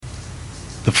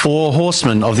The four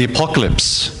horsemen of the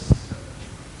apocalypse.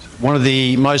 One of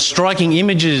the most striking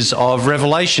images of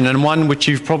Revelation, and one which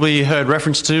you've probably heard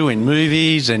reference to in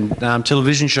movies and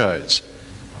television shows.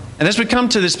 And as we come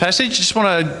to this passage, I just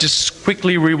want to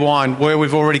quickly rewind where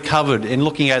we've already covered in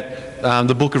looking at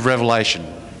the book of Revelation.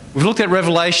 We've looked at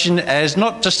Revelation as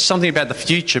not just something about the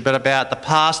future, but about the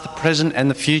past, the present and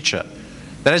the future.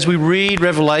 That as we read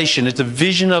Revelation, it's a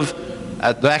vision of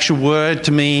the actual word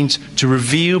means to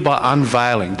reveal by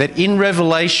unveiling. That in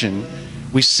Revelation,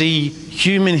 we see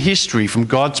human history from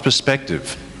God's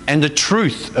perspective, and the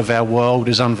truth of our world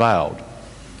is unveiled.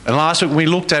 And last week when we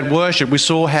looked at worship, we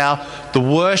saw how the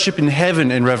worship in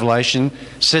heaven in Revelation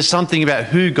says something about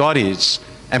who God is,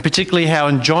 and particularly how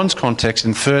in John's context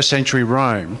in first century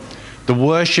Rome, the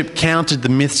worship countered the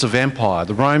myths of empire.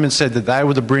 The Romans said that they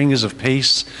were the bringers of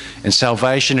peace and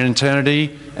salvation and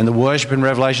eternity, and the worship in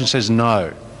Revelation says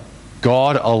no,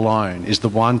 God alone is the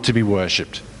one to be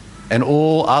worshipped, and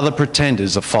all other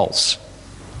pretenders are false.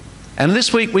 And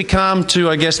this week we come to,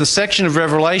 I guess, the section of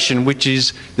Revelation which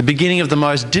is the beginning of the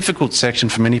most difficult section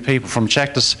for many people, from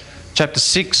chapter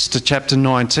 6 to chapter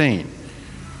 19.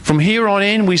 From here on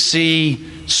in we see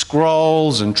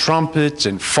scrolls and trumpets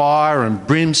and fire and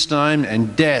brimstone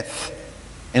and death.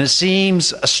 And it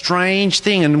seems a strange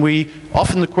thing, and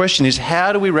often the question is,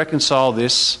 how do we reconcile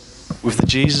this with the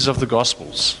Jesus of the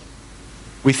Gospels?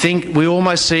 We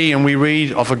almost see and we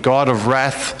read of a God of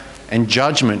wrath and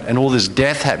judgment and all this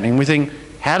death happening. We think,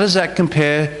 how does that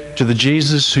compare to the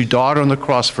Jesus who died on the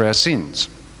cross for our sins?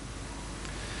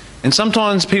 And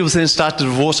sometimes people then start to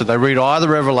divorce it. They read either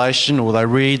Revelation or they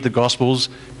read the Gospels,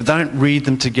 but they don't read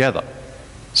them together.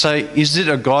 So is it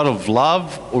a God of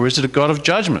love or is it a God of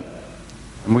judgment?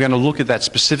 And we're going to look at that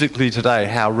specifically today,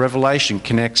 how Revelation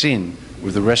connects in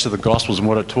with the rest of the Gospels and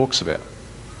what it talks about.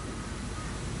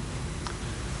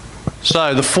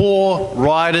 So the four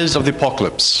riders of the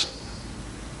apocalypse.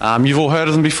 You've all heard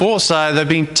of them before. So they've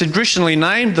been traditionally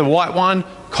named: the white one,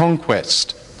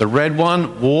 conquest; the red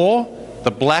one, war;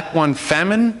 the black one,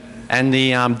 famine; and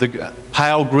the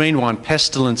pale green one,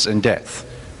 pestilence and death.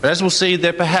 But as we'll see,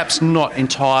 they're perhaps not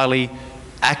entirely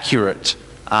accurate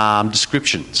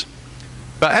descriptions.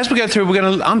 But as we go through, we're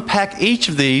going to unpack each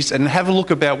of these and have a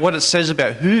look about what it says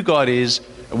about who God is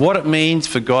and what it means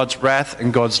for God's wrath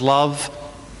and God's love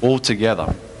all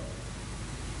together.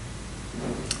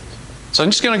 So I'm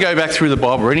just going to go back through the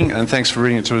Bible reading, and thanks for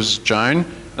reading it to us, Joan.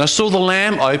 And I saw the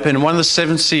Lamb open one of the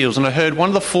seven seals, and I heard one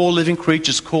of the four living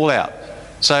creatures call out.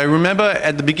 So remember,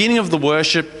 at the beginning of the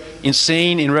worship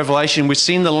in Revelation, we've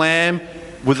seen the Lamb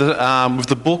with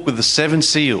the book with the seven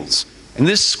seals. And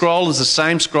this scroll is the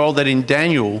same scroll that in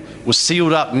Daniel was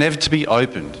sealed up, never to be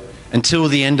opened until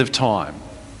the end of time.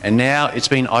 And now it's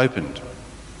been opened.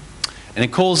 And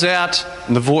it calls out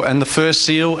in the first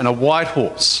seal, and a white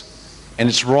horse. And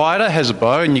its rider has a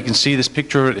bow, and you can see this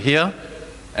picture of it here.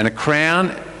 And a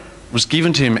crown was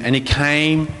given to him, and he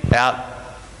came out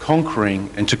conquering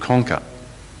and to conquer.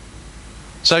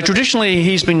 So traditionally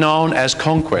he's been known as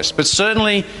conquest, but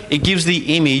certainly it gives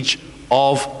the image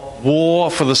of war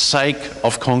for the sake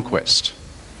of conquest.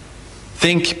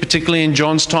 Think particularly in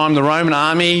John's time, the Roman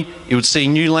army, it would see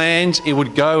new lands, it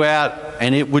would go out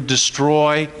and it would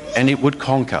destroy and it would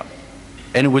conquer.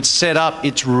 And it would set up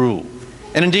its rule.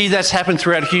 And indeed that's happened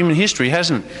throughout human history,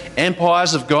 hasn't it?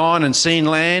 Empires have gone and seen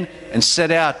land and set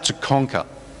out to conquer.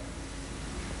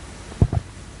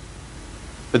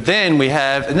 But then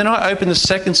I opened the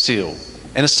second seal,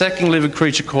 and a second living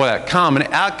creature called out, "Come," and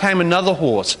out came another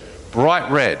horse,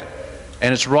 bright red,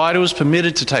 and its rider was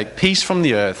permitted to take peace from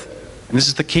the earth, and this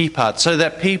is the key part, so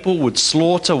that people would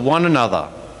slaughter one another,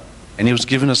 and he was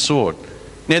given a sword.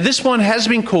 Now this one has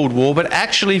been called war, but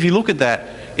actually if you look at that,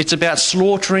 it's about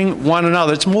slaughtering one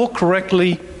another. It's more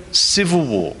correctly civil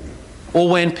war, or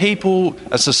when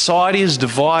a society is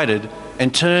divided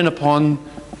and turn upon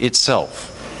itself.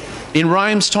 In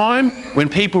Rome's time, when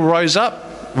people rose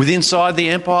up inside the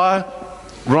empire,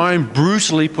 Rome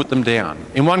brutally put them down.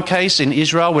 In one case, in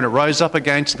Israel, when it rose up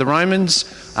against the Romans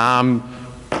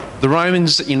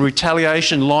in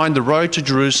retaliation lined the road to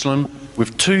Jerusalem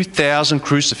with 2,000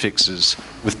 crucifixes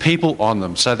with people on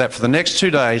them, so that for the next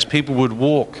 2 days people would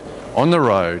walk on the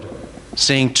road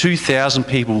seeing 2,000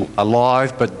 people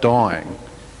alive but dying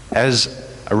as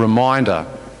a reminder,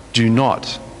 do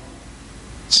not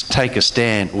take a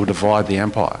stand or divide the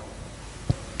empire.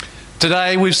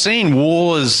 Today we've seen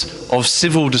wars of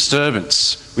civil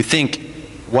disturbance. We think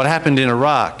what happened in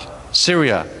Iraq,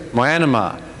 Syria,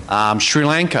 Myanmar, Sri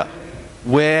Lanka,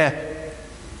 where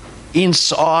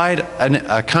inside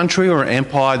a country or an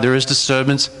empire there is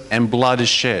disturbance and blood is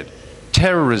shed.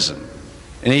 Terrorism.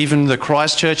 and even the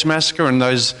Christchurch massacre and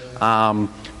those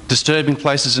disturbing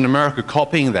places in America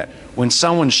copying that. When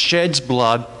someone sheds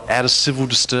blood out of civil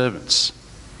disturbance.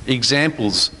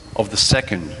 Examples of the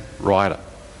second rider.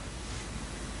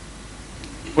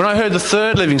 When I heard the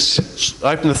third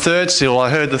open the third seal, I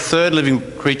heard the third living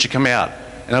creature come out.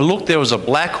 And I looked, there was a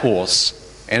black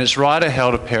horse, and its rider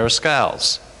held a pair of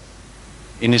scales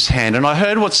in his hand. And I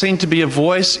heard what seemed to be a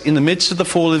voice in the midst of the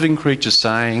four living creatures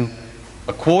saying,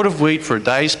 "A quart of wheat for a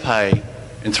day's pay,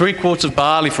 and 3 quarts of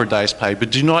barley for a day's pay, but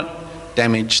do not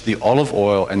damage the olive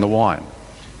oil and the wine."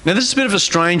 Now this is a bit of a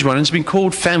strange one, and it's been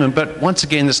called famine, but once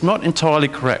again, that's not entirely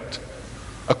correct.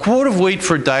 A quart of wheat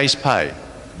for a day's pay.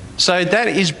 So that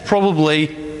is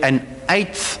probably an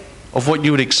eighth of what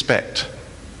you would expect.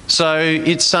 So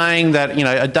it's saying that,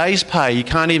 a day's pay, you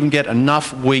can't even get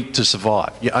enough wheat to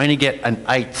survive. You only get an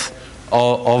eighth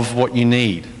of what you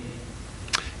need.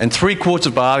 And 3 quarts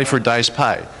of barley for a day's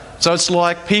pay. So it's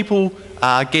like people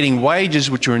are getting wages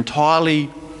which are entirely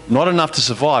not enough to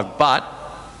survive, but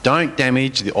don't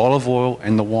damage the olive oil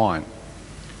and the wine.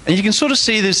 And you can sort of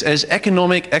see this as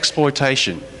economic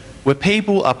exploitation, where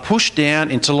people are pushed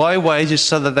down into low wages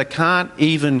so that they can't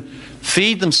even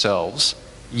feed themselves,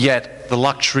 yet the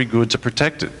luxury goods are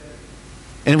protected.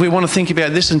 And if we want to think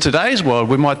about this in today's world,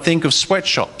 we might think of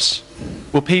sweatshops,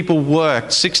 where people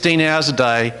work 16 hours a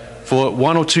day for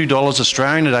 $1 or $2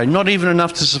 Australian a day, not even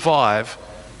enough to survive,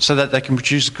 so that they can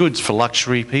produce goods for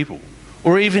luxury people.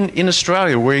 Or even in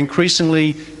Australia, where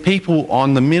increasingly people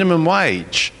on the minimum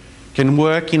wage can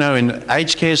work, in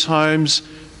aged care homes,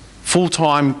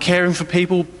 full-time caring for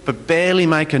people, but barely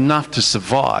make enough to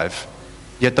survive.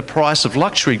 Yet the price of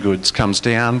luxury goods comes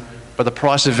down, but the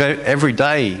price of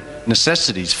everyday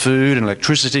necessities, food and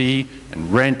electricity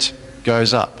and rent,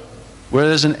 goes up. Where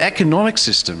there's an economic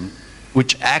system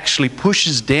which actually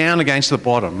pushes down against the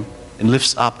bottom and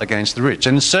lifts up against the rich.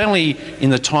 And certainly in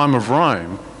the time of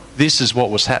Rome, this is what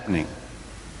was happening.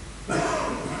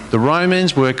 The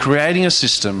Romans were creating a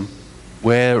system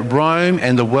where Rome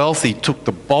and the wealthy took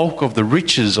the bulk of the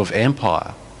riches of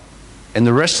empire, and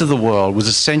the rest of the world was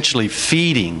essentially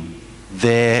feeding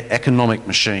their economic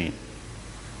machine.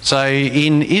 So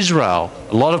in Israel,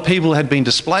 a lot of people had been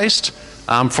displaced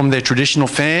from their traditional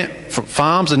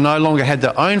farms and no longer had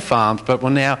their own farms, but were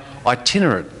now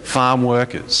itinerant farm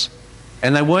workers.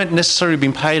 And they weren't necessarily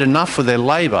being paid enough for their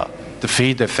labour to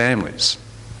feed their families.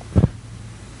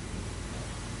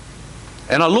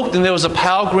 And I looked, and there was a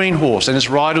pale green horse, and its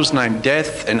rider was named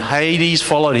Death, and Hades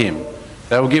followed him.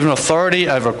 They were given authority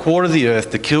over a quarter of the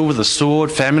earth to kill with the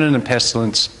sword, famine and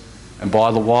pestilence, and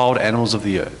by the wild animals of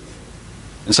the earth.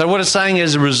 And so what it's saying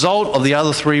is, as a result of the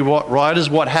other 3 riders,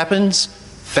 what happens?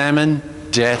 Famine,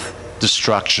 death,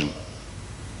 destruction.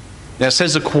 Now it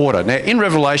says a quarter. Now in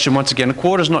Revelation, once again, a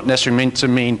quarter is not necessarily meant to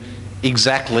mean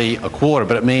exactly a quarter,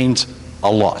 but it means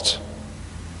a lot.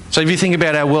 So if you think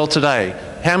about our world today,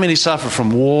 how many suffer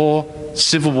from war,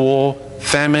 civil war,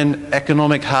 famine,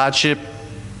 economic hardship?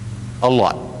 A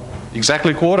lot.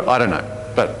 Exactly a quarter? I don't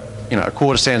know. But, a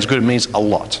quarter sounds good. It means a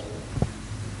lot.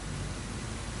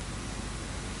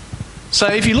 So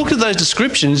if you look at those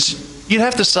descriptions, you'd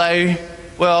have to say,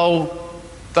 well,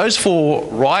 those 4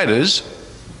 riders,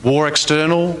 war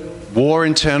external, war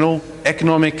internal,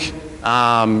 economic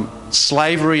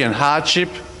slavery and hardship,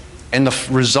 and the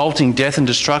resulting death and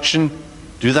destruction,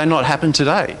 do they not happen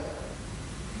today?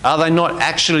 Are they not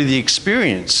actually the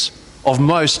experience of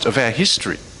most of our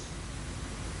history?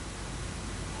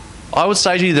 I would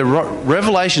say to you that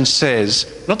Revelation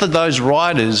says, not that those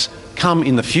riders come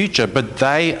in the future, but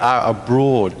they are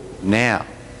abroad now.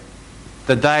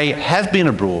 That they have been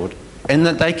abroad, and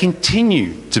that they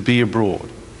continue to be abroad.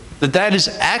 That is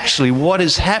actually what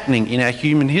is happening in our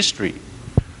human history.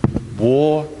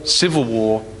 War, civil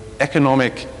war,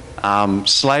 economic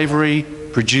slavery,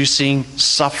 producing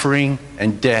suffering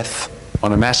and death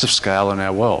on a massive scale in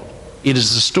our world. It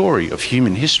is the story of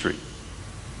human history.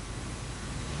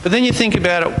 But then you think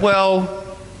about it, well,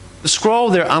 the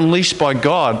scroll, they're unleashed by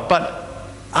God, but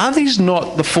are these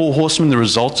not the 4 horsemen the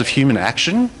results of human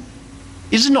action?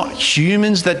 Is it not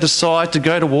humans that decide to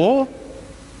go to war?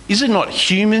 Is it not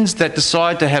humans that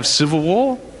decide to have civil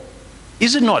war?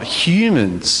 Is it not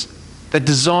humans that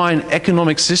design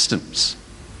economic systems?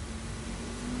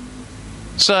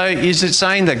 So is it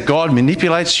saying that God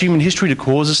manipulates human history to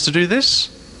cause us to do this?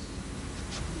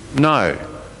 No.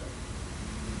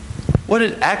 What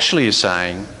it actually is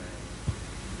saying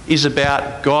is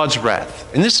about God's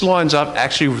wrath. And this lines up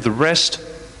actually with the rest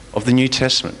of the New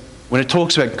Testament, when it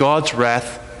talks about God's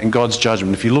wrath and God's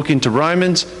judgment. If you look into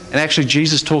Romans, and actually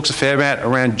Jesus talks a fair amount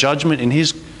around judgment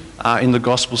in the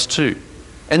Gospels too.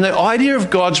 And the idea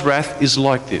of God's wrath is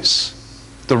like this.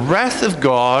 The wrath of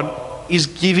God is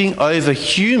giving over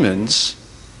humans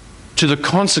to the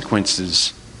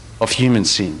consequences of human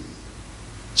sin.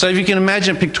 So if you can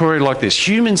imagine a pictorial like this,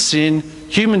 human sin,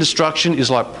 human destruction is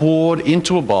like poured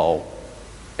into a bowl,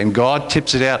 and God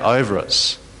tips it out over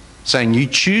us, saying you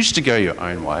choose to go your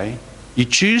own way, you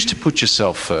choose to put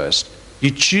yourself first,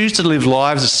 you choose to live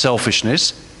lives of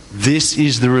selfishness, this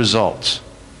is the result.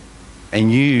 And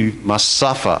you must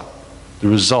suffer the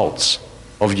results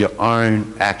of your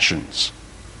own actions.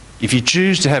 If you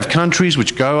choose to have countries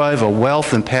which go over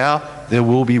wealth and power, there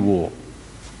will be war.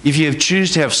 If you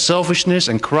choose to have selfishness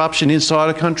and corruption inside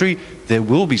a country, there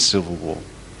will be civil war.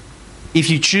 If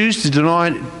you choose to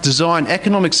design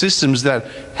economic systems that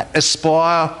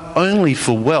aspire only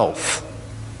for wealth,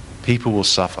 people will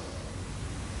suffer.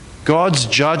 God's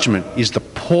judgment is the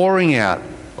pouring out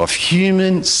of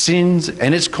human sins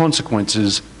and its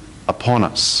consequences upon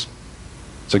us.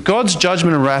 So God's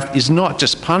judgment and wrath is not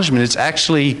just punishment, it's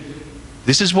actually,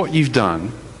 this is what you've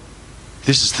done,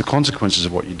 this is the consequences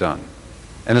of what you've done.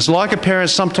 And it's like a parent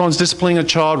sometimes disciplining a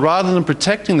child rather than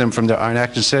protecting them from their own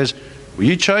actions, says, well,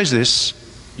 you chose this,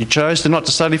 you chose to not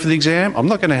to study for the exam, I'm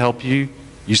not going to help you,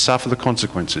 you suffer the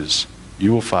consequences,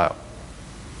 you will fail.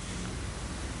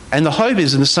 And the hope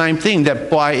is in the same thing, that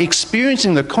by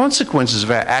experiencing the consequences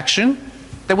of our action,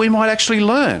 that we might actually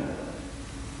learn.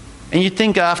 And you'd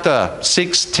think after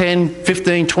 6, 10,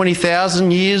 15,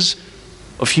 20,000 years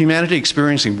of humanity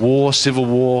experiencing war, civil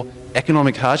war,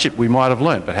 economic hardship, we might have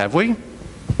learned, but have we?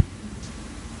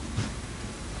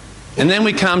 And then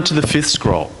we come to the fifth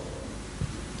scroll.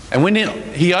 And when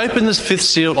he opened this fifth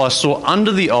seal, I saw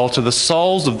under the altar the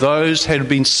souls of those who had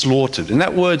been slaughtered. And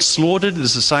that word slaughtered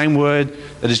is the same word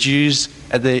that is used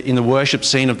in the worship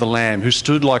scene of the Lamb, who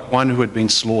stood like one who had been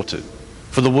slaughtered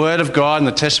for the word of God and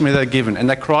the testimony they had given. And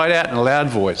they cried out in a loud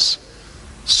voice,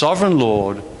 Sovereign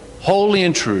Lord, holy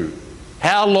and true,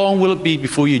 how long will it be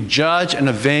before you judge and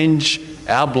avenge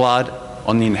our blood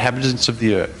on the inhabitants of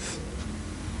the earth?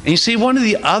 And you see, one of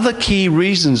the other key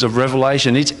reasons of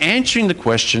Revelation is answering the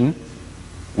question,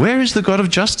 where is the God of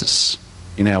justice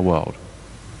in our world?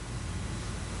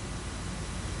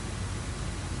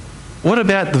 What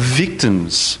about the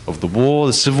victims of the war,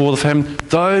 the civil war, the famine,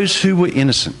 those who were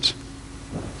innocent,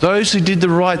 those who did the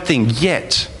right thing,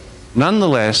 yet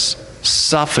nonetheless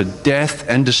suffered death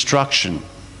and destruction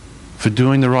for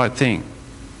doing the right thing?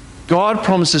 God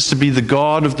promises to be the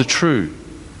God of the true,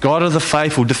 God of the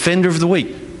faithful, defender of the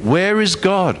weak. Where is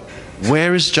God?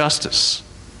 Where is justice?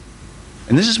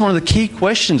 And this is one of the key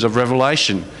questions of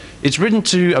Revelation. It's written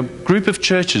to a group of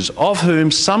churches, of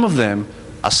whom some of them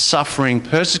are suffering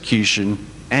persecution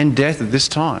and death at this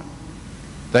time.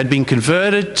 They'd been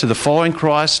converted to the following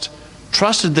Christ,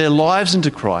 trusted their lives into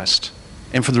Christ,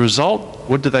 and for the result,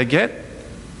 what do they get?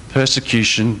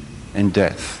 Persecution and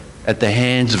death at the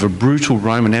hands of a brutal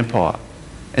Roman Empire.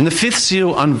 And the fifth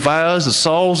seal unveils the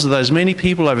souls of those many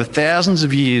people over thousands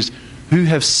of years who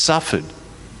have suffered.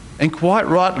 And quite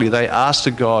rightly, they ask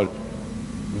to God,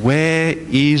 where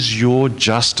is your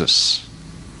justice?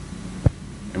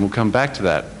 And we'll come back to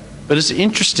that. But it's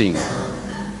interesting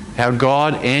how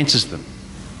God answers them.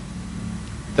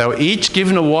 They were each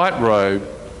given a white robe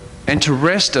and to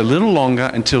rest a little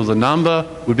longer until the number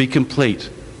would be complete,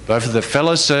 both of their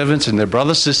fellow servants and their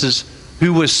brothers and sisters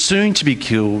who were soon to be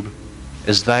killed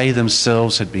as they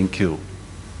themselves had been killed.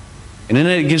 And in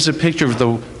it gives a picture of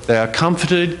they are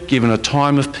comforted, given a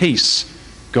time of peace.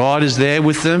 God is there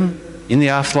with them in the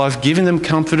afterlife, giving them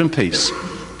comfort and peace.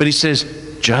 But he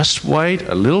says, just wait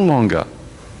a little longer.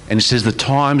 And he says, the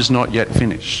time is not yet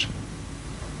finished.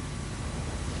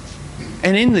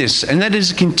 And in this, and that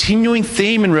is a continuing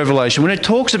theme in Revelation, when it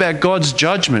talks about God's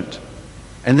judgment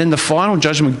and then the final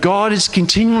judgment, God is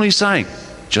continually saying,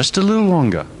 just a little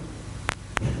longer.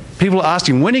 People are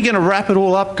asking, when are you going to wrap it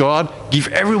all up, God? Give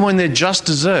everyone their just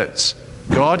deserts.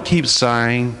 God keeps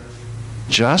saying,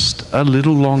 just a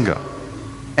little longer.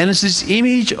 And it's this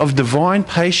image of divine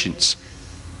patience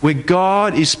where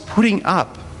God is putting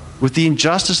up with the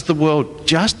injustice of the world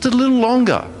just a little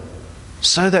longer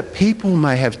so that people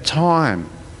may have time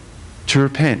to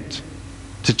repent,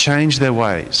 to change their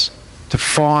ways, to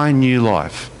find new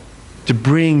life, to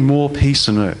bring more peace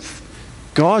on earth.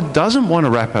 God doesn't want to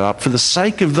wrap it up for the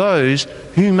sake of those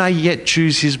who may yet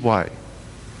choose his way.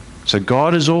 So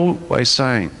God is always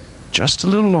saying, just a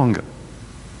little longer,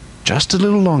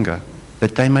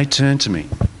 that they may turn to me.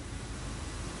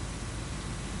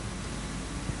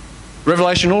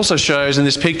 Revelation also shows in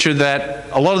this picture that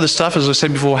a lot of the stuff, as I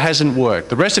said before, hasn't worked.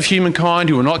 The rest of humankind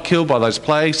who were not killed by those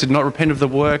plagues did not repent of the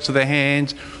works of their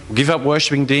hands, or give up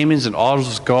worshipping demons and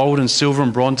idols of gold and silver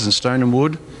and bronze and stone and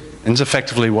wood. And it's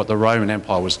effectively what the Roman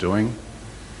Empire was doing,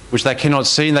 which they cannot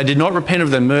see. And they did not repent of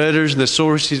their murders, their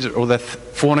sorceries, or their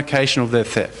fornication, or their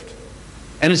theft.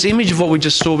 And it's image of what we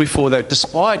just saw before, that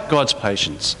despite God's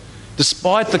patience,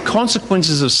 despite the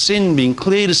consequences of sin being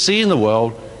clear to see in the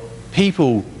world,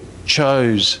 people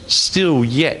chose still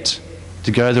yet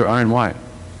to go their own way.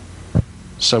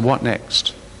 So what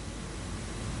next?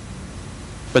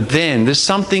 But then there's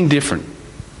something different.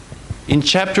 In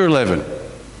chapter 11,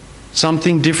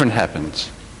 something different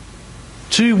happens.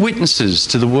 2 witnesses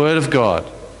to the word of God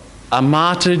are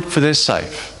martyred for their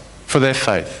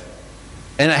faith.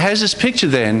 And it has this picture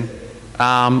then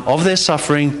of their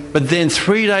suffering, but then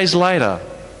 3 days later,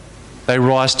 they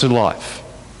rise to life.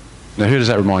 Now, who does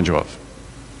that remind you of?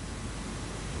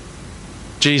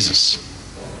 Jesus.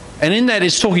 And in that,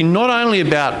 it's talking not only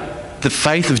about the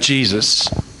faith of Jesus,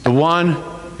 the one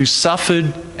who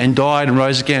suffered and died and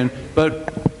rose again,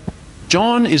 but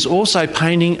John is also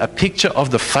painting a picture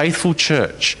of the faithful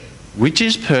church, which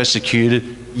is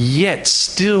persecuted, yet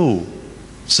still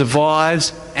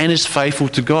survives and is faithful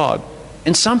to God.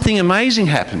 And something amazing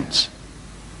happens.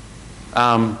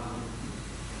 Go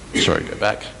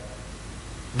back.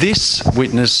 This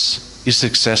witness is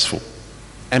successful,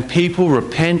 and people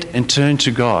repent and turn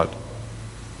to God.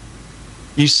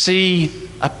 You see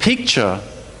a picture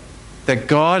that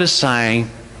God is saying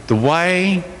the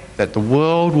way that the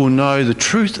world will know the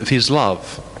truth of his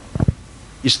love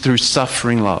is through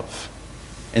suffering love.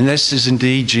 And this is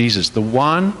indeed Jesus, the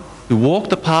one who walked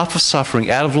the path of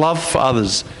suffering out of love for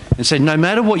others and said, no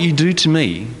matter what you do to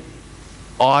me,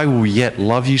 I will yet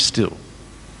love you still.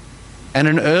 And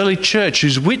an early church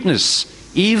whose witness,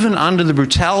 even under the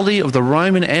brutality of the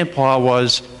Roman Empire,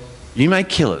 was, you may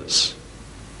kill us,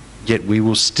 yet we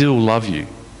will still love you.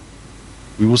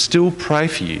 We will still pray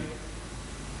for you.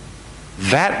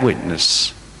 That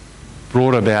witness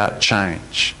brought about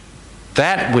change.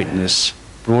 That witness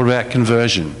brought about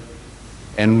conversion.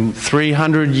 And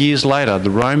 300 years later,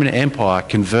 the Roman Empire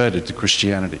converted to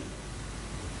Christianity.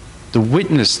 The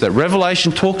witness that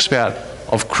Revelation talks about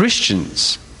of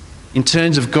Christians in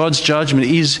terms of God's judgment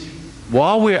is,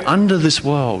 while we're under this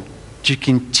world, to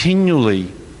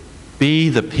continually be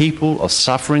the people of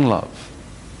suffering love.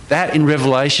 That in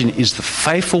Revelation is the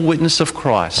faithful witness of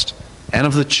Christ and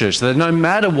of the church, that no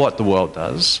matter what the world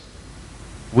does,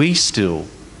 we still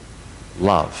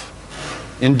love.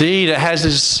 Indeed, it has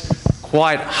this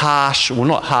quite harsh, well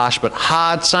not harsh, but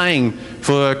hard saying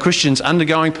for Christians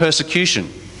undergoing persecution.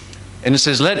 And it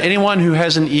says, let anyone who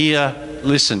has an ear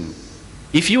listen.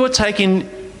 If you are taken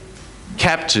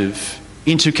captive,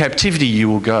 into captivity you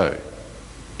will go.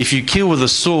 If you kill with the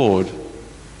sword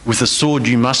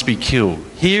you must be killed.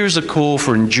 Here is a call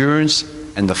for endurance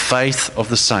and the faith of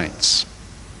the saints.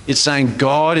 It's saying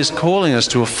God is calling us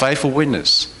to a faithful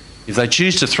witness. If they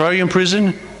choose to throw you in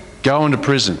prison, go into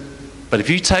prison. But if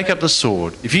you take up the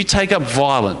sword, if you take up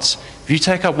violence, if you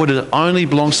take up what only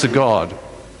belongs to God,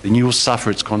 then you will suffer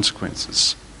its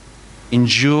consequences.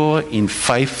 Endure in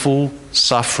faithful,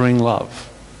 suffering love.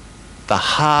 The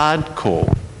hard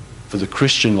call for the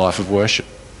Christian life of worship.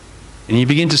 And you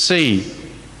begin to see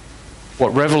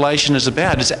what Revelation is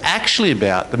about. It's actually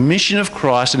about the mission of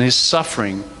Christ and his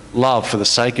suffering love for the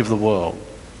sake of the world.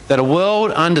 That a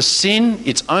world under sin,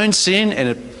 its own sin,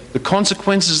 and the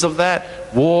consequences of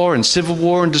that, war and civil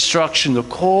war and destruction, the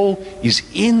call is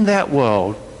in that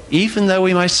world, even though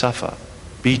we may suffer,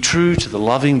 be true to the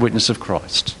loving witness of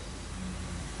Christ.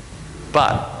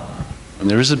 But, and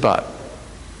there is a but,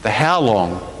 the how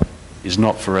long is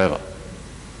not forever.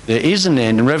 There is an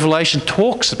end, and Revelation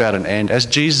talks about an end, as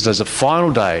Jesus does, a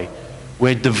final day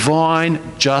where divine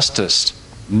justice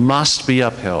must be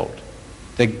upheld.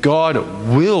 That God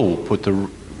will put the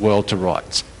world to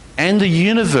rights and the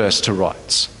universe to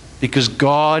rights, because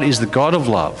God is the God of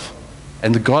love,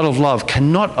 and the God of love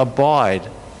cannot abide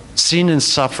sin and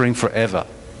suffering forever.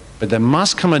 But there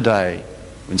must come a day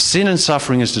when sin and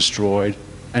suffering is destroyed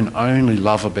and only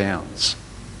love abounds.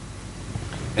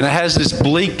 And it has this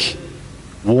bleak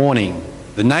warning.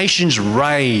 The nations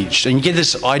raged, and you get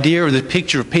this idea of the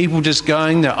picture of people just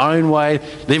going their own way,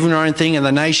 living their own thing, and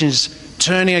the nations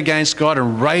turning against God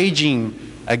and raging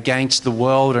against the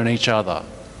world and each other.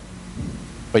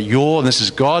 But this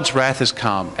is God's wrath has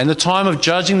come, and the time of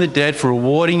judging the dead, for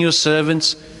rewarding your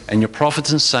servants and your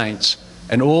prophets and saints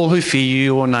and all who fear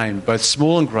your name, both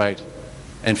small and great,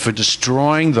 and for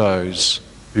destroying those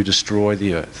who destroy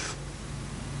the earth.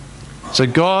 So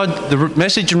the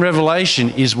message in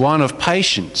Revelation is one of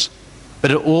patience,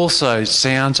 but it also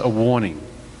sounds a warning.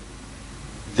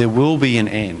 There will be an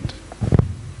end.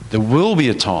 There will be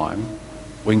a time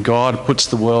when God puts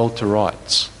the world to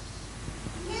rights.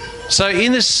 So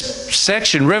in this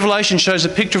section, Revelation shows a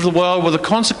picture of the world where the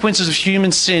consequences of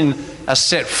human sin are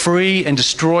set free and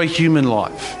destroy human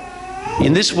life.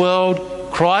 In this world,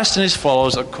 Christ and his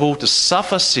followers are called to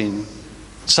suffer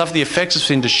the effects of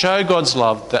sin, to show God's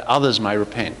love that others may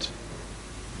repent.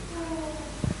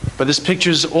 But this picture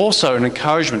is also an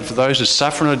encouragement for those who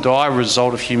suffer and die as a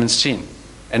result of human sin,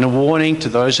 and a warning to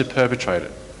those who perpetrate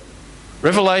it.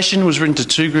 Revelation was written to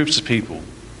two groups of people.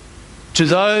 To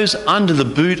those under the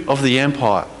boot of the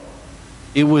empire,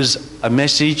 it was a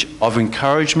message of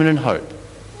encouragement and hope.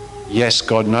 Yes,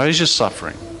 God knows you're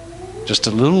suffering. Just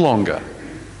a little longer,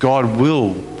 God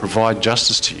will provide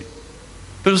justice to you.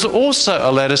 But it was also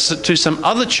a letter to some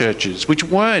other churches which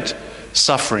weren't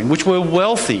suffering, which were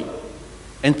wealthy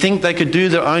and think they could do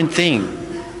their own thing.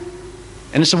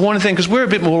 And it's a warning thing because we're a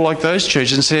bit more like those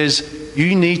churches and says,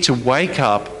 you need to wake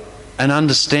up and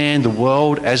understand the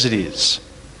world as it is.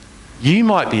 You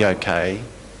might be okay,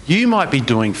 you might be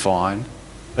doing fine,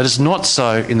 but it's not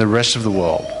so in the rest of the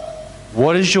world.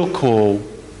 What is your call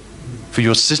for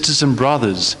your sisters and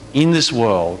brothers in this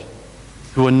world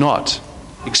who are not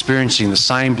experiencing the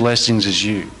same blessings as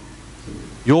you?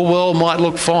 Your world might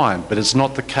look fine, but it's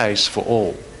not the case for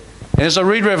all. And as I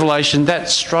read Revelation, that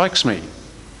strikes me.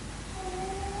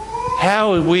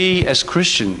 How are we as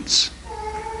Christians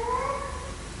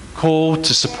called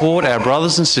to support our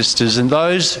brothers and sisters and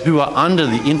those who are under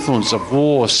the influence of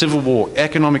war, civil war,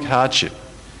 economic hardship?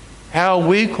 How are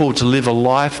we called to live a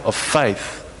life of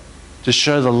faith, to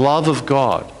show the love of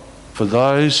God for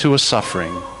those who are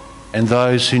suffering and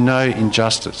those who know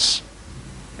injustice?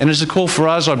 And it's a call for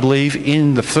us, I believe,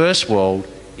 in the first world,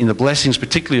 in the blessings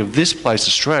particularly of this place,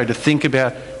 Australia, to think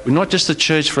about we're not just a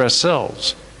church for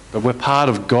ourselves, but we're part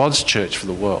of God's church for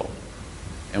the world.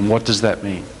 And what does that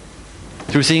mean?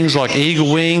 Through things like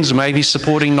Eagle Wings, maybe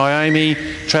supporting Naomi,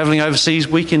 travelling overseas,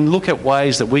 we can look at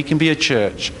ways that we can be a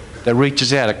church that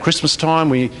reaches out. At Christmas time,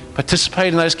 we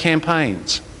participate in those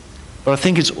campaigns. But I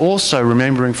think it's also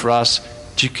remembering for us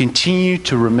to continue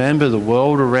to remember the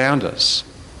world around us,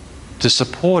 to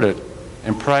support it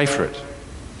and pray for it.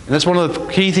 And that's one of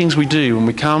the key things we do when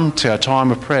we come to our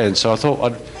time of prayer. And so I thought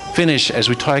I'd finish as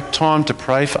we take time to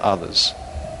pray for others.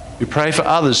 We pray for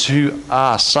others who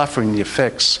are suffering the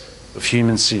effects of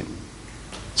human sin.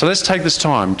 So let's take this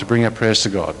time to bring our prayers to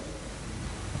God.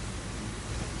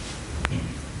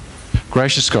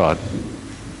 Gracious God,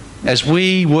 as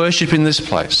we worship in this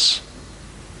place,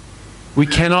 we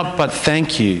cannot but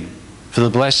thank you for the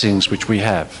blessings which we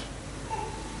have,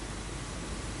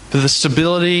 for the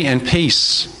stability and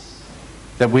peace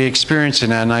that we experience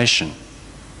in our nation,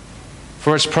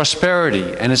 for its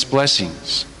prosperity and its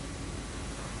blessings.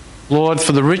 Lord,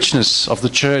 for the richness of the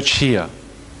church here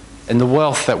and the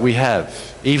wealth that we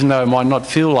have, even though it might not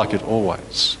feel like it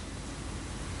always.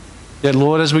 Yet,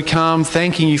 Lord, as we come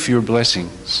thanking you for your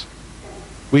blessings,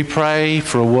 we pray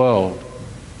for a world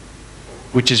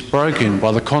which is broken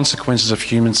by the consequences of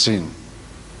human sin.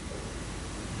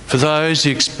 For those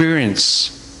who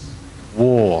experience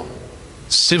war,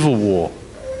 civil war,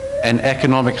 and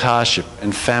economic hardship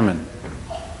and famine.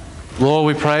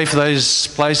 Lord, we pray for those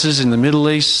places in the Middle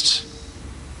East,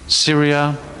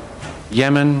 Syria,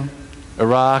 Yemen,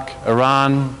 Iraq,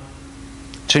 Iran,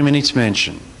 too many to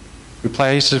mention. We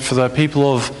pray for the people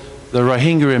of the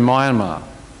Rohingya in Myanmar,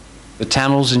 the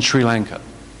Tamils in Sri Lanka.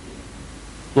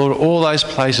 Lord, all those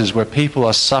places where people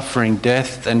are suffering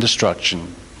death and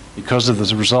destruction because of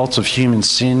the results of human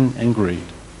sin and greed.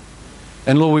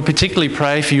 And Lord, we particularly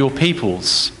pray for your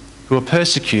peoples who are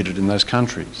persecuted in those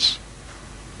countries.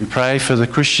 We pray for the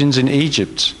Christians in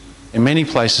Egypt and many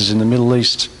places in the Middle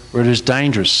East where it is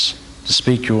dangerous to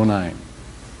speak your name.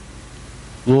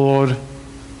 Lord,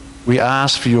 we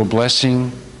ask for your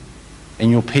blessing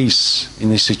and your peace in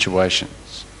these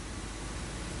situations.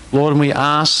 Lord, and we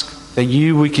ask that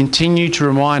you would continue to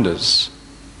remind us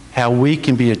how we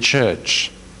can be a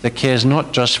church that cares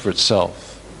not just for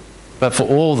itself, but for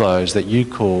all those that you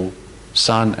call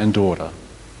son and daughter,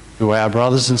 who are our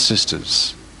brothers and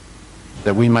sisters,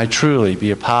 that we may truly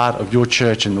be a part of your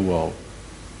church in the world.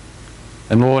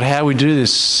 And Lord, how we do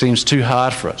this seems too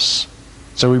hard for us.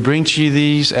 So we bring to you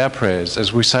these, our prayers,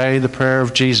 as we say the prayer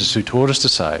of Jesus who taught us to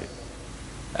say,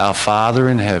 Our Father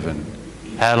in heaven,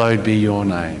 hallowed be your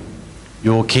name.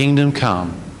 Your kingdom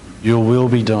come, your will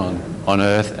be done on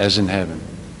earth as in heaven.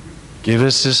 Give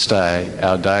us this day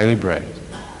our daily bread.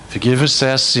 Forgive us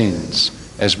our sins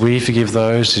as we forgive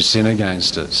those who sin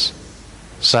against us.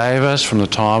 Save us from the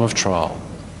time of trial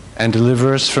and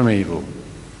deliver us from evil.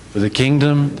 For the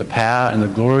kingdom, the power and the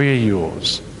glory are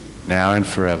yours, now and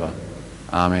forever.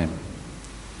 Amen.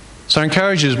 So I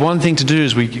encourage you, one thing to do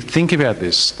as we think about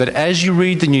this, that as you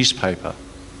read the newspaper,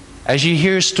 as you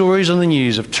hear stories on the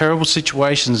news of terrible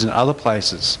situations in other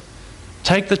places,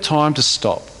 take the time to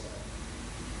stop.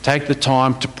 Take the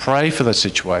time to pray for those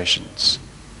situations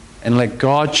and let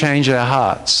God change our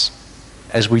hearts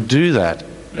as we do that,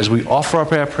 as we offer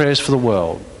up our prayers for the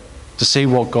world, to see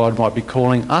what God might be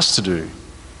calling us to do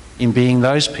in being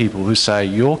those people who say,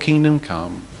 your kingdom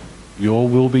come, your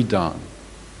will be done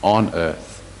on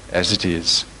earth as it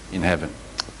is in heaven.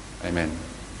 Amen.